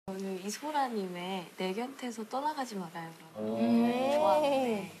이소라님의 내 곁에서 떠나가지 말아요.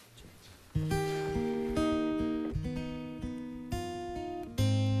 좋아하는데.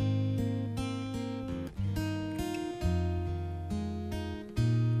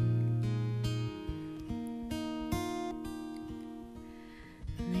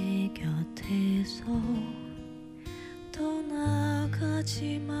 내 곁에서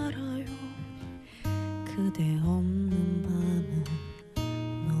떠나가지 말아요. 그대 없는 밤은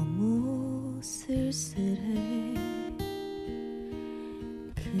너무 쓸쓸해.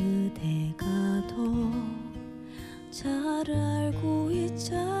 그대가 더 잘 알고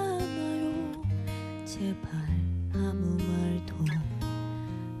있잖아요. 제발 아무 말도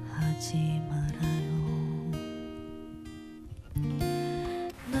하지 말아요.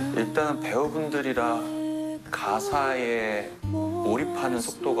 일단은 배우분들이라 가사에 몰입하는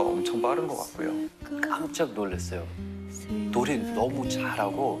속도가 엄청 빠른 것 같고요. 깜짝 놀랐어요. 노래 너무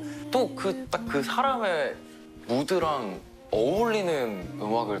잘하고 또 딱 그 사람의 무드랑 어울리는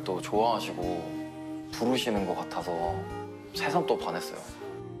음악을 또 좋아하시고 부르시는 것 같아서 새삼 또 반했어요.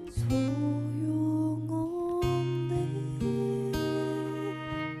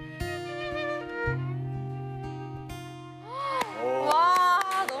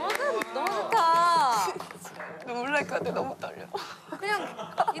 와, 너무 좋다. 눈물 날 것 같아. 너무 떨려. 그냥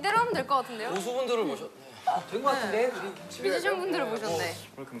이대로 하면 될 것 같은데요? 고수분들을 모셨네. 된 것 같은데? 뮤지션 분들을 모셨네.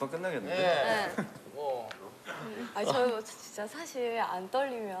 오늘 금방 끝나겠는데? 네. 아니, 저 진짜 사실 안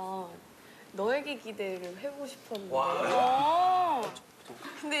떨리면 너에게 기대를 해보고 싶었는데.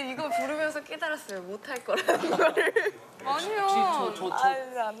 근데 이거 부르면서 깨달았어요. 못할 거라는 거를. 아니요. 안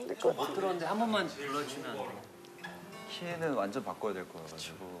될 것 같아. 못 들었는데 한 번만 불러주면 안 돼요? 키는 완전 바꿔야 될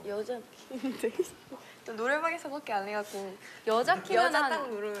거여가지고. 여자 키인데. 또 노래방에서밖에 안 해갖고 여자 키면 여자 한 딱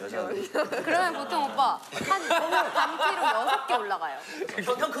누르면 그러면 보통 오빠 한 반키로 6개 올라가요.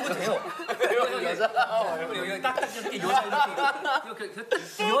 형 그거 돼요. 여자. 여기 딱딱 이렇게 여자 이렇게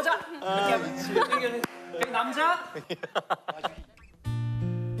여자 이렇게 하면 여기 남자.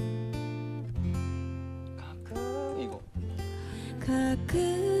 가끔 이거. 가끔은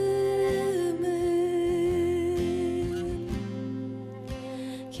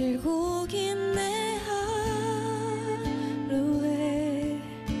길고 긴 내 하루에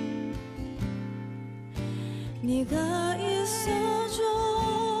네가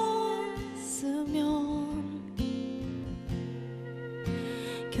있어줬으면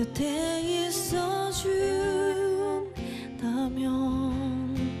곁에 있어준다면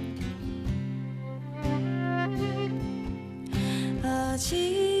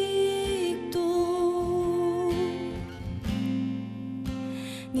아직도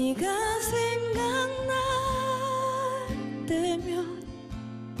네가 생각날 때면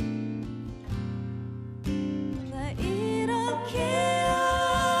나 이렇게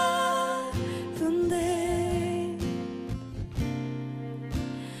아픈데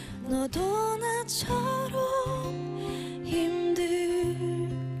너도 나처럼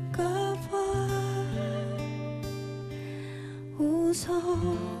힘들까 봐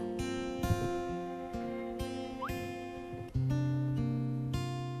웃어